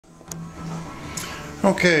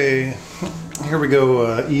Okay, here we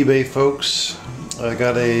go, eBay folks. I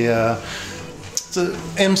got a it's a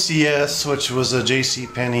MCS, which was a J.C.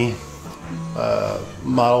 Penney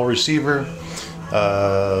model receiver.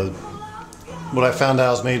 What I found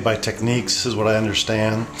out is made by Technics, is what I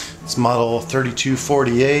understand. It's model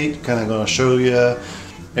 3248. Kind of going to show you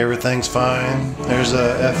everything's fine. There's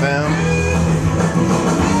a FM.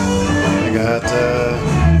 I got the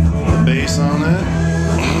bass on it.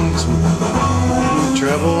 Some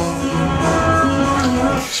treble.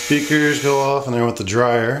 Speakers go off and they're with the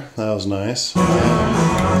dryer. That was nice.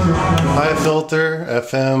 High filter,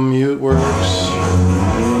 FM mute works.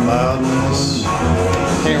 Loudness.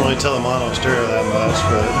 Can't really tell the mono stereo that much,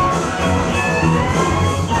 but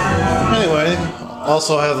anyway,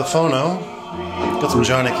 also have the phono. Got some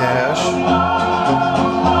Johnny Cash.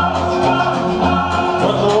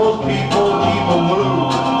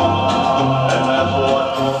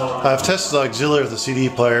 I've tested the auxiliary with the CD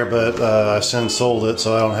player, but I've since sold it,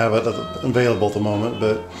 so I don't have it available at the moment.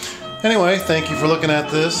 But anyway, thank you for looking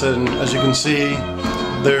at this, and as you can see,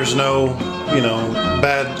 there's no,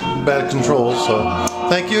 bad controls. So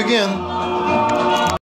thank you again.